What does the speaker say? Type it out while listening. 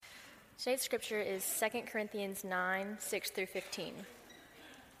Today's scripture is 2 Corinthians 9, 6 through 15.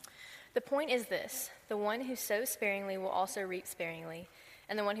 The point is this: the one who sows sparingly will also reap sparingly,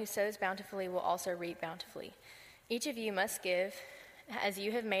 and the one who sows bountifully will also reap bountifully. Each of you must give as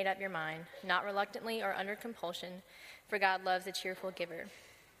you have made up your mind, not reluctantly or under compulsion, for God loves a cheerful giver.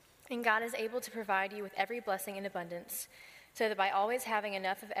 And God is able to provide you with every blessing in abundance, so that by always having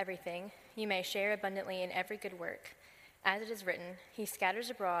enough of everything, you may share abundantly in every good work. As it is written, he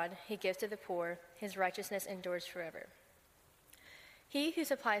scatters abroad, he gives to the poor, his righteousness endures forever. He who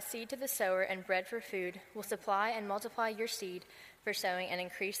supplies seed to the sower and bread for food will supply and multiply your seed for sowing and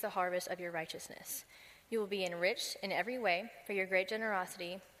increase the harvest of your righteousness. You will be enriched in every way for your great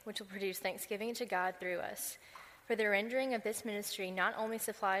generosity, which will produce thanksgiving to God through us. For the rendering of this ministry not only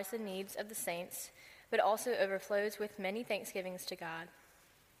supplies the needs of the saints, but also overflows with many thanksgivings to God.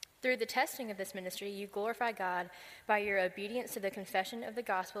 Through the testing of this ministry, you glorify God by your obedience to the confession of the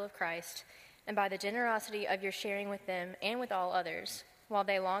gospel of Christ, and by the generosity of your sharing with them and with all others, while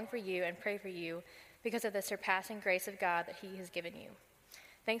they long for you and pray for you because of the surpassing grace of God that he has given you.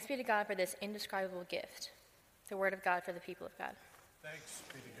 Thanks be to God for this indescribable gift. The word of God for the people of God. Thanks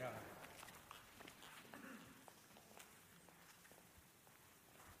be to God.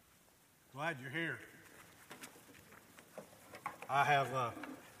 Glad you're here. I have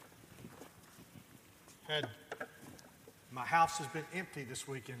my house has been empty this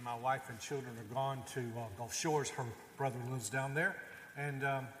weekend. My wife and children are gone to Gulf Shores. Her brother lives down there. And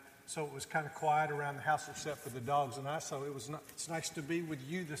so it was kind of quiet around the house except for the dogs and I. So it's nice to be with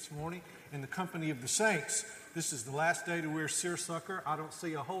you this morning in the company of the saints. This is the last day to wear seersucker. I don't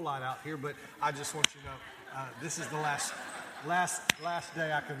see a whole lot out here, but I just want you to know this is the last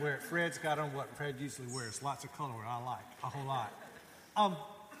day I can wear it. Fred's got on what Fred usually wears. Lots of color I like, a whole lot.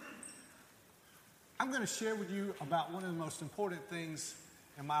 I'm going to share with you about one of the most important things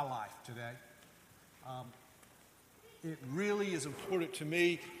in my life today. It really is important to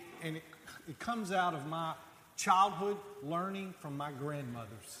me, and it comes out of my childhood learning from my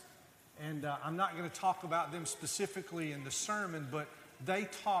grandmothers. And I'm not going to talk about them specifically in the sermon, but they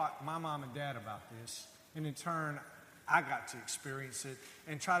taught my mom and dad about this. And in turn, I got to experience it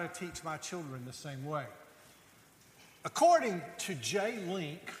and try to teach my children the same way. According to Jay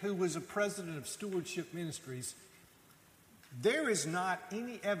Link, who was a president of Stewardship Ministries, there is not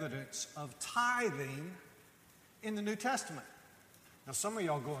any evidence of tithing in the New Testament. Now, some of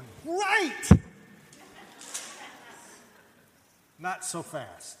y'all going, right! Not so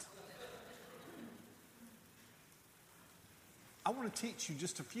fast. I want to teach you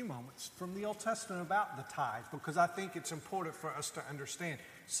just a few moments from the Old Testament about the tithe, because I think it's important for us to understand.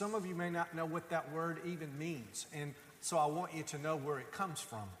 Some of you may not know what that word even means, and so I want you to know where it comes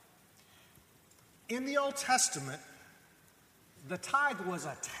from. In the Old Testament, the tithe was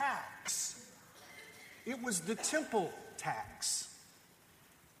a tax. It was the temple tax.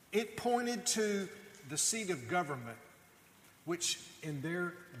 It pointed to the seat of government, which in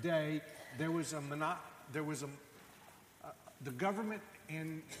their day the government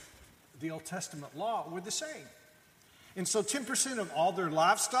and the Old Testament law were the same. And so 10% of all their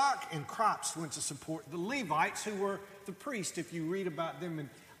livestock and crops went to support the Levites, who were the priests, if you read about them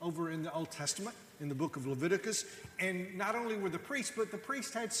over in the Old Testament, in the book of Leviticus. And not only were the priests, but the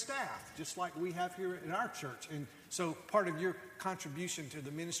priests had staff, just like we have here in our church. And so part of your contribution to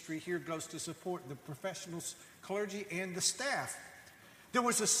the ministry here goes to support the professional clergy and the staff. There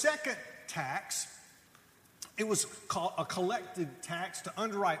was a second tax. It was called a collected tax to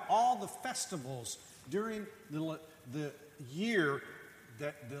underwrite all the festivals during the year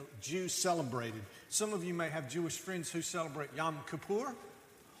that the Jews celebrated. Some of you may have Jewish friends who celebrate Yom Kippur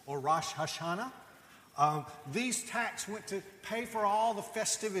or Rosh Hashanah. These taxes went to pay for all the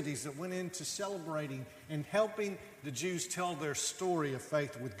festivities that went into celebrating and helping the Jews tell their story of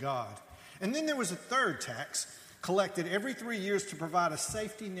faith with God. And then there was a third tax collected every 3 years to provide a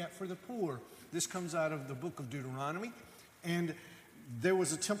safety net for the poor. This comes out of the book of Deuteronomy. And there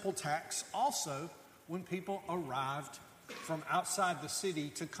was a temple tax also when people arrived from outside the city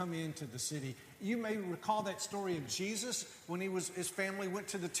to come into the city. You may recall that story of Jesus when his family went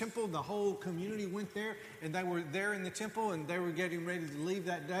to the temple. The whole community went there, and they were there in the temple, and they were getting ready to leave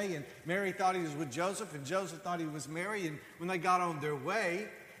that day. And Mary thought he was with Joseph, and Joseph thought he was Mary. And when they got on their way,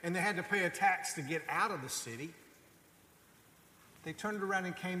 and they had to pay a tax to get out of the city, they turned around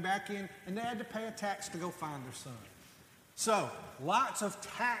and came back in, and they had to pay a tax to go find their son. So, lots of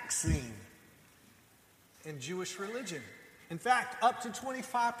taxing in Jewish religion. In fact, up to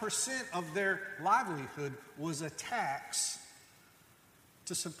 25% of their livelihood was a tax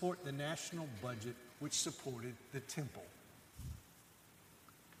to support the national budget, which supported the temple.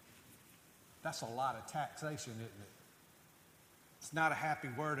 That's a lot of taxation, isn't it? It's not a happy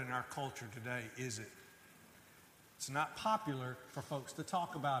word in our culture today, is it? It's not popular for folks to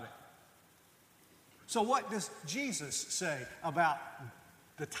talk about it. So what does Jesus say about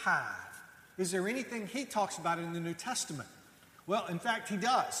the tithe? Is there anything he talks about in the New Testament? Well, in fact, he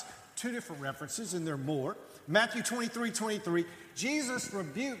does. 2 different references, and there are more. Matthew 23:23, Jesus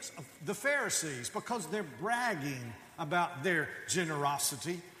rebukes the Pharisees because they're bragging about their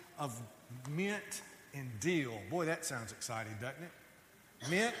generosity of mint and dill. Boy, that sounds exciting, doesn't it?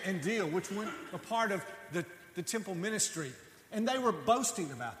 Mint and dill, which were a part of the temple ministry. And they were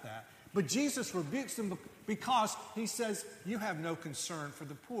boasting about that. But Jesus rebukes them because he says, you have no concern for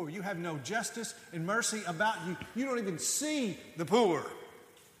the poor. You have no justice and mercy about you. You don't even see the poor.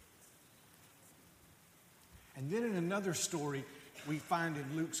 And then in another story we find in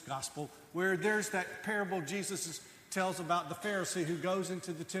Luke's gospel where there's that parable Jesus tells about the Pharisee who goes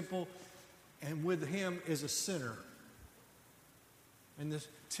into the temple, and with him is a sinner. And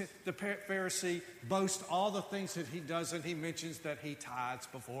the Pharisee boasts all the things that he does, and he mentions that he tithes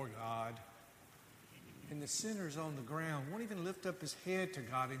before God. And the sinner's on the ground, won't even lift up his head to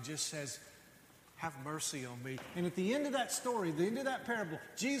God, and just says, have mercy on me. And at the end of that story, the end of that parable,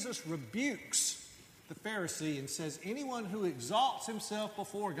 Jesus rebukes the Pharisee and says, anyone who exalts himself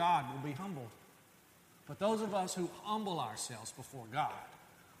before God will be humbled. But those of us who humble ourselves before God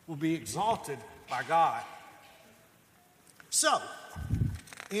will be exalted by God. So,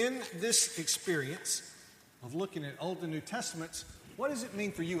 in this experience of looking at Old and New Testaments, what does it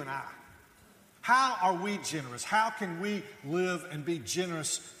mean for you and I? How are we generous? How can we live and be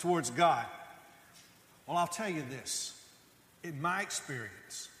generous towards God? Well, I'll tell you this. In my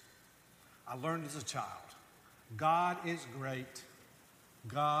experience, I learned as a child, God is great.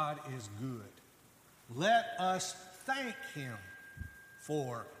 God is good. Let us thank Him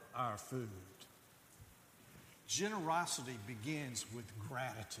for our food. Generosity begins with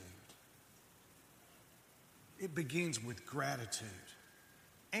gratitude. It begins with gratitude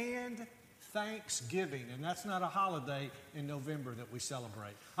and thanksgiving. And that's not a holiday in November that we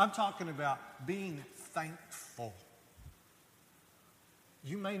celebrate. I'm talking about being thankful.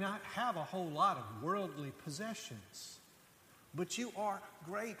 You may not have a whole lot of worldly possessions, but you are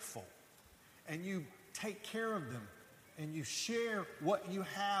grateful and you take care of them and you share what you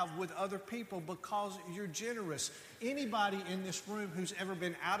have with other people because you're generous. Anybody in this room who's ever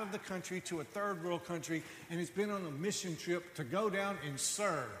been out of the country to a third world country and has been on a mission trip to go down and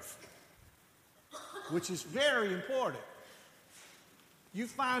serve, which is very important, you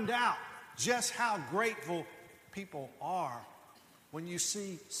find out just how grateful people are when you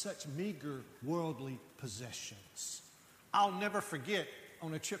see such meager worldly possessions. I'll never forget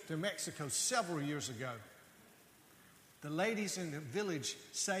on a trip to Mexico several years ago, the ladies in the village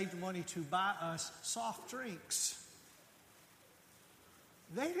saved money to buy us soft drinks.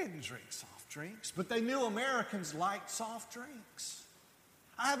 They didn't drink soft drinks, but they knew Americans liked soft drinks.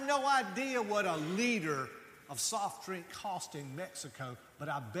 I have no idea what a liter of soft drink cost in Mexico, but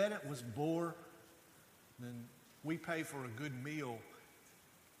I bet it was more than we pay for a good meal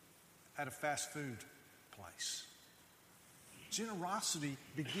at a fast food place. Generosity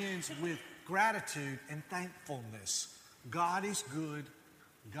begins with gratitude and thankfulness. God is good.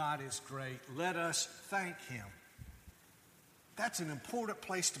 God is great. Let us thank Him. That's an important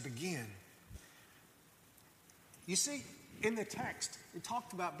place to begin. You see, in the text, it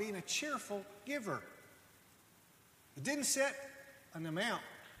talked about being a cheerful giver. It didn't set an amount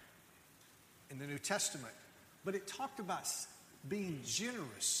in the New Testament, but it talked about being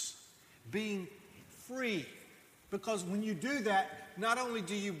generous, being free. Because when you do that, not only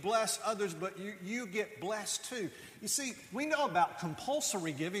do you bless others, but you get blessed too. You see, we know about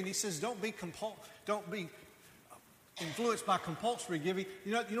compulsory giving. He says, don't be influenced by compulsory giving.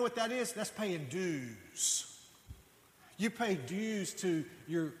 You know what that is? That's paying dues. You pay dues to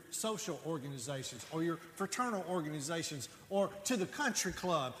your social organizations or your fraternal organizations or to the country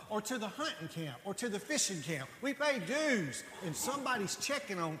club or to the hunting camp or to the fishing camp. We pay dues, and somebody's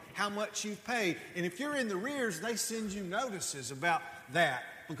checking on how much you've paid. And if you're in the rears, they send you notices about that.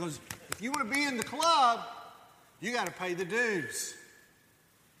 Because if you want to be in the club, you got to pay the dues.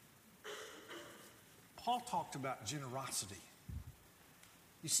 Paul talked about generosity.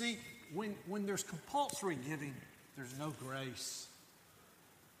 You see, when there's compulsory giving, there's no grace.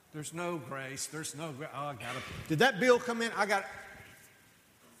 There's no grace. There's no grace. Oh, I got it. Did that bill come in? I got it.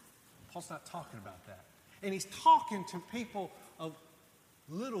 Paul's not talking about that. And he's talking to people of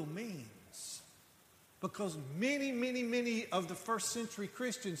little means. Because many of the first century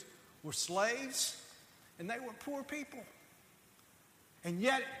Christians were slaves and they were poor people. And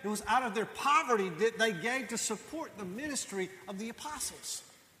yet, it was out of their poverty that they gave to support the ministry of the apostles.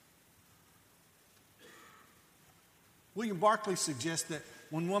 William Barclay suggests that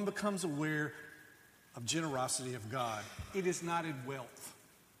when one becomes aware of generosity of God, it is not in wealth,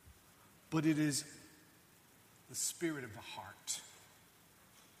 but it is the spirit of the heart.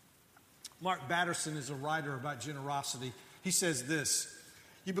 Mark Batterson is a writer about generosity. He says this: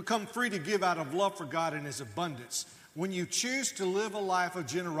 you become free to give out of love for God and His abundance. When you choose to live a life of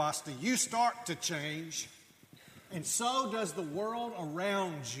generosity, you start to change, and so does the world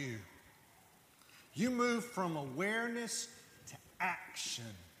around you. You move from awareness to action.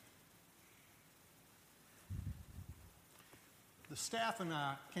 The staff and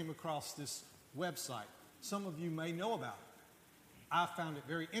I came across this website. Some of you may know about it. I found it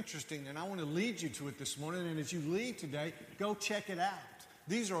very interesting, and I want to lead you to it this morning. And as you leave today, go check it out.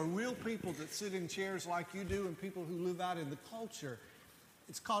 These are real people that sit in chairs like you do and people who live out in the culture.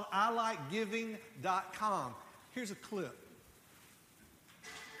 It's called ilikegiving.com. Here's a clip.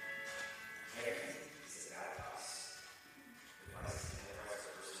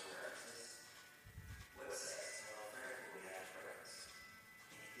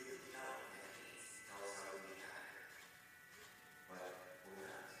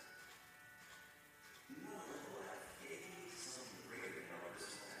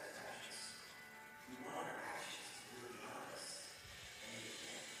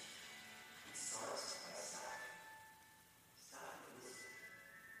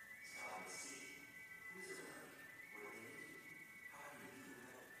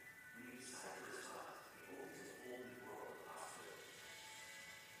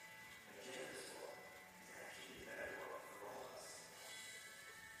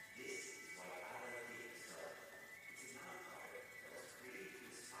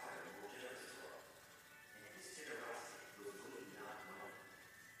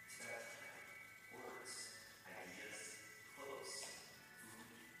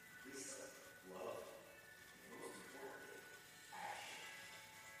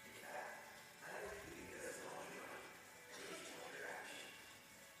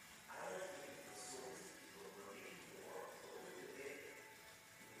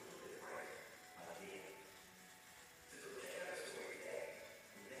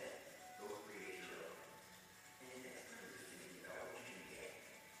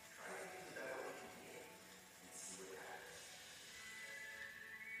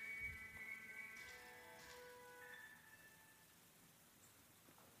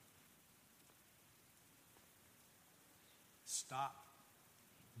 Stop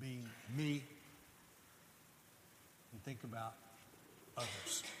being me and think about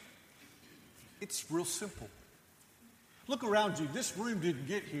others. It's real simple. Look around you. This room didn't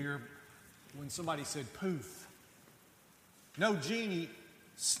get here when somebody said poof. No genie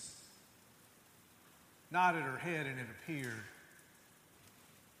nodded her head and it appeared.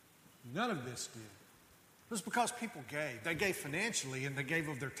 None of this did. It was because people gave. They gave financially and they gave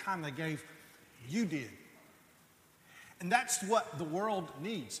of their time. They gave. You did. And that's what the world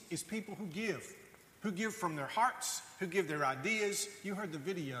needs, is people who give from their hearts, who give their ideas. You heard the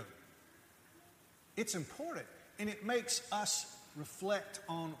video. It's important, and it makes us reflect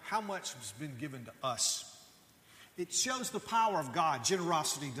on how much has been given to us. It shows the power of God,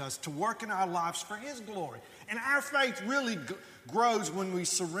 generosity does, to work in our lives for His glory. And our faith really grows when we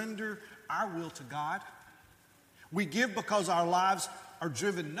surrender our will to God. We give because our lives are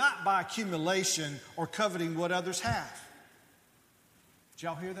driven not by accumulation or coveting what others have. Did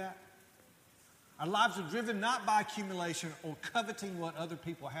y'all hear that? Our lives are driven not by accumulation or coveting what other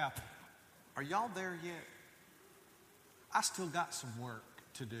people have. Are y'all there yet? I still got some work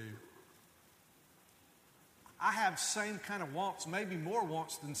to do. I have same kind of wants, maybe more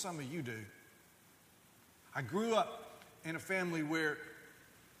wants than some of you do. I grew up in a family where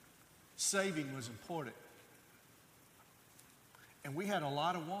saving was important. And we had a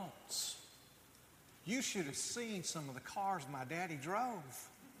lot of wants. You should have seen some of the cars my daddy drove.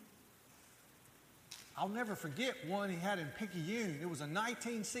 I'll never forget one he had in Picayune. It was a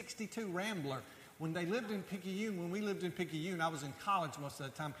 1962 Rambler. When they lived in Picayune, when we lived in Picayune, I was in college most of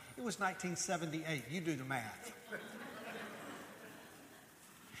the time. It was 1978. You do the math.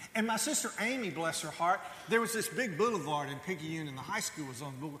 And my sister Amy, bless her heart, there was this big boulevard in Picayune, and the high school was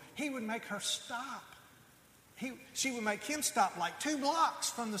on the boulevard. He would make her stop. She would make him stop like 2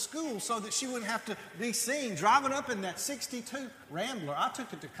 blocks from the school so that she wouldn't have to be seen driving up in that 62 Rambler. I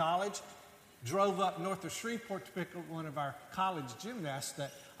took it to college, drove up north of Shreveport to pick up one of our college gymnasts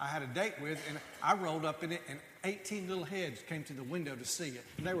that I had a date with, and I rolled up in it, and 18 little heads came to the window to see it.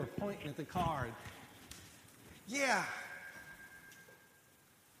 And they were pointing at the car. And, yeah,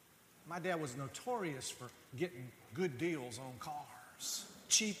 My dad was notorious for getting good deals on cars,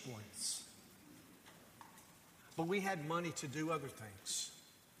 cheap ones. But we had money to do other things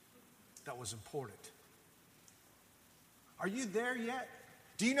that was important. Are you there yet?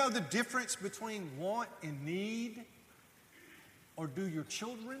 Do you know the difference between want and need? Or do your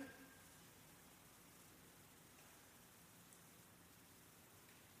children?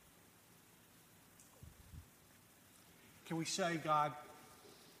 Can we say, God,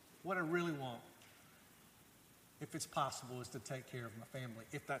 what I really want, if it's possible, is to take care of my family,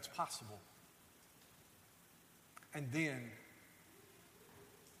 if that's possible. And then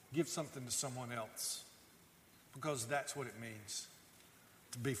give something to someone else, because that's what it means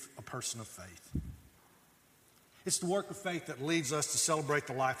to be a person of faith. It's the work of faith that leads us to celebrate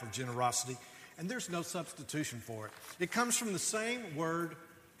the life of generosity, and there's no substitution for it. It comes from the same word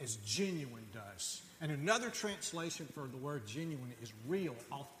as genuine does. And another translation for the word genuine is real,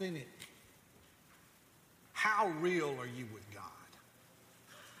 authentic. How real are you with God?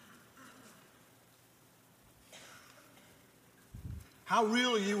 How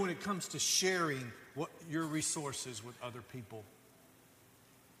real are you when it comes to sharing your resources with other people?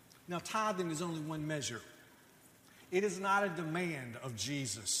 Now, tithing is only one measure. It is not a demand of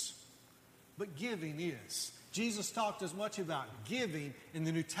Jesus, but giving is. Jesus talked as much about giving in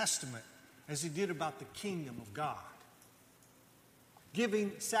the New Testament as he did about the kingdom of God.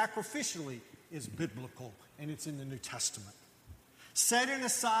 Giving sacrificially is biblical, and it's in the New Testament. Setting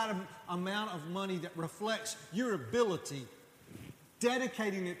aside an amount of money that reflects your ability,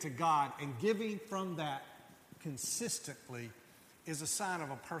 dedicating it to God, and giving from that consistently is a sign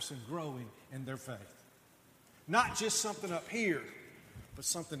of a person growing in their faith. Not just something up here, but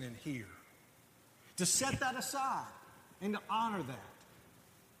something in here. To set that aside and to honor that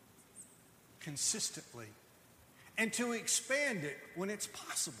consistently, and to expand it when it's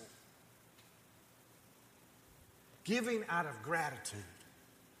possible. Giving out of gratitude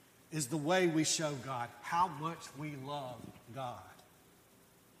is the way we show God how much we love God.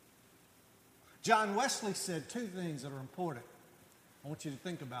 John Wesley said two things that are important. I want you to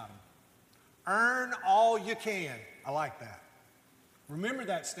think about them. Earn all you can. I like that. Remember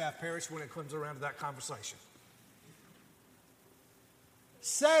that, Staff Parish, when it comes around to that conversation.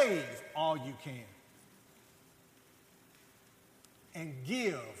 Save all you can. And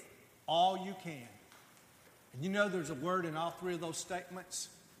give all you can. And you know there's a word in all three of those statements?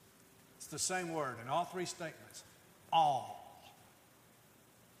 It's the same word in all three statements. All.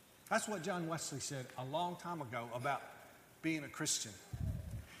 That's what John Wesley said a long time ago about being a Christian.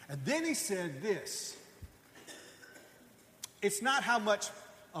 And then he said this: it's not how much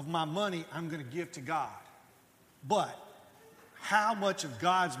of my money I'm going to give to God, but how much of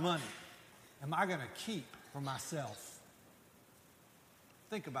God's money am I going to keep for myself?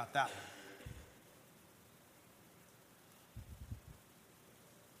 Think about that one.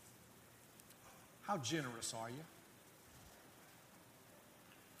 How generous are you?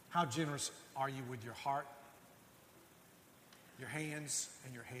 How generous are you with your heart, your hands,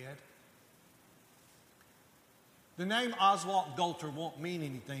 and your head? The name Oswald Golter won't mean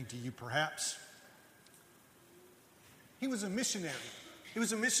anything to you, perhaps. He was a missionary. He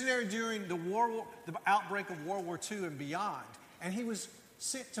was a missionary during the outbreak of World War II and beyond. And he was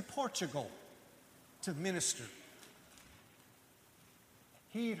sent to Portugal to minister.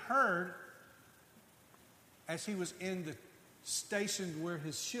 He had heard, as he was in the station where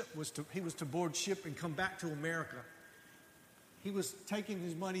his ship was he was to board ship and come back to America. He was taking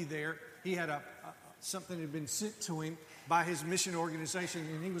his money there. He had something that had been sent to him by his mission organization,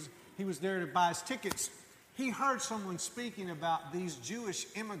 and he was there to buy his tickets. He heard someone speaking about these Jewish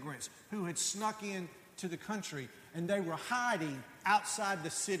immigrants who had snuck in to the country, and they were hiding outside the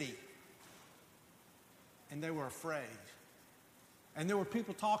city, and they were afraid. And there were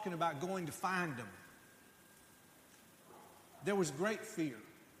people talking about going to find them. There was great fear.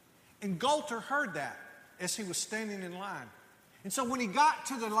 And Golter heard that as he was standing in line. And so when he got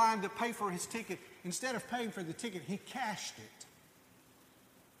to the line to pay for his ticket, instead of paying for the ticket, he cashed it.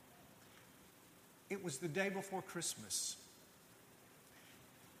 It was the day before Christmas.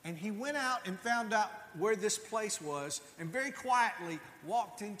 And he went out and found out where this place was and very quietly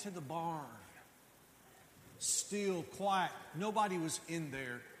walked into the barn. Still quiet. Nobody was in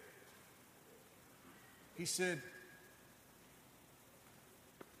there. He said,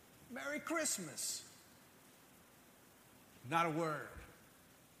 "Merry Christmas." Not a word.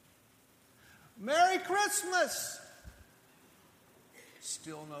 "Merry Christmas."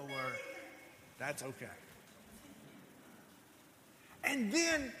 Still no word. That's okay. And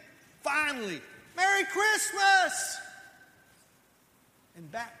then, finally, "Merry Christmas!"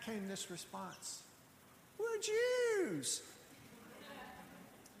 And back came this response: "We're Jews."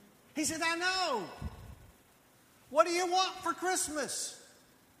 He said, "I know. What do you want for Christmas?"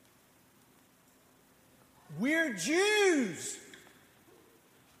 "We're Jews."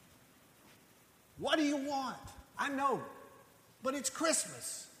 "What do you want?" "I know, but it's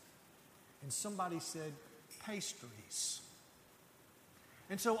Christmas." And somebody said, "Pastries."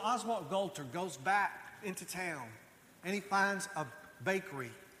 And so Oswald Golter goes back into town and he finds a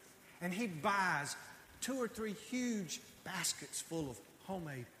bakery and he buys 2 or 3 huge baskets full of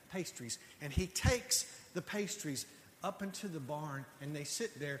homemade pastries, and he takes the pastries up into the barn and they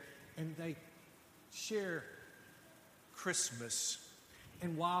sit there and they share Christmas.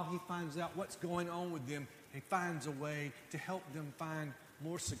 And while he finds out what's going on with them, he finds a way to help them find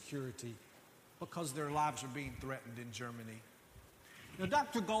more security because their lives are being threatened in Germany. Now,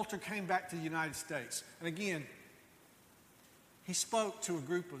 Dr. Golter came back to the United States, and again, he spoke to a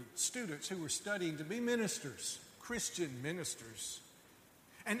group of students who were studying to be ministers, Christian ministers.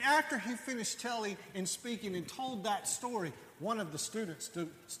 And after he finished telling and speaking and told that story, one of the students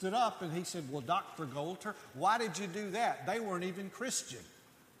stood up and he said, "Well, Dr. Golter, why did you do that? They weren't even Christian."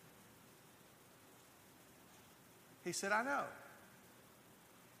 He said, "I know,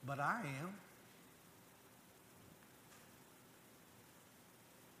 but I am."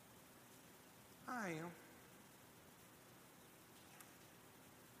 I am.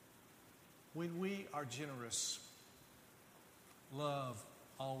 When we are generous, love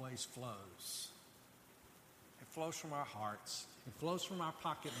always flows. It flows from our hearts. It flows from our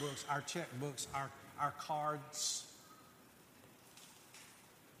pocketbooks, our checkbooks, our cards.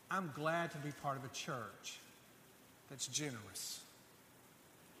 I'm glad to be part of a church that's generous,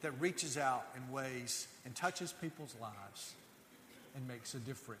 that reaches out in ways and touches people's lives and makes a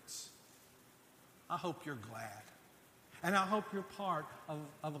difference. I hope you're glad. And I hope you're part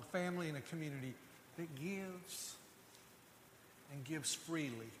of a family and a community that gives and gives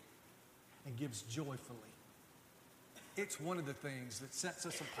freely and gives joyfully. It's one of the things that sets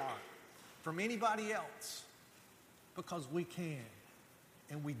us apart from anybody else because we can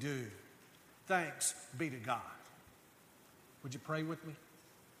and we do. Thanks be to God. Would you pray with me?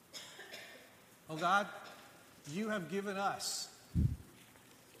 Oh God, you have given us,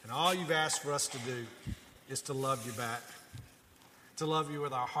 and all you've asked for us to do is to love you back, to love you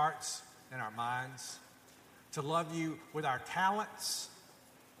with our hearts and our minds, to love you with our talents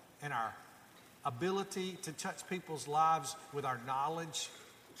and our ability to touch people's lives with our knowledge,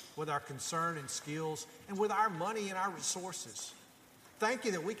 with our concern and skills, and with our money and our resources. Thank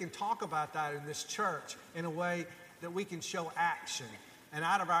you that we can talk about that in this church in a way that we can show action, and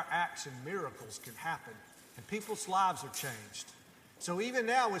out of our action, miracles can happen, and people's lives are changed. So even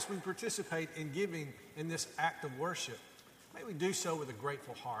now, as we participate in giving in this act of worship, may we do so with a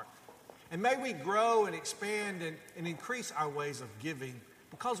grateful heart. And may we grow and expand and increase our ways of giving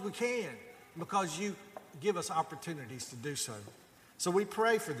because we can, because you give us opportunities to do so. So we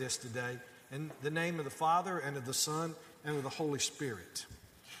pray for this today in the name of the Father and of the Son and of the Holy Spirit.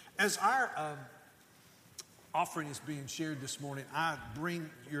 As our offering is being shared this morning, I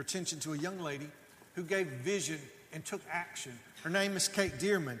bring your attention to a young lady who gave vision and took action. Her name is Kate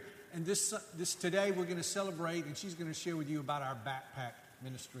Dearman, and this today we're going to celebrate, and she's going to share with you about our backpack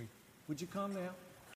ministry. Would you come now?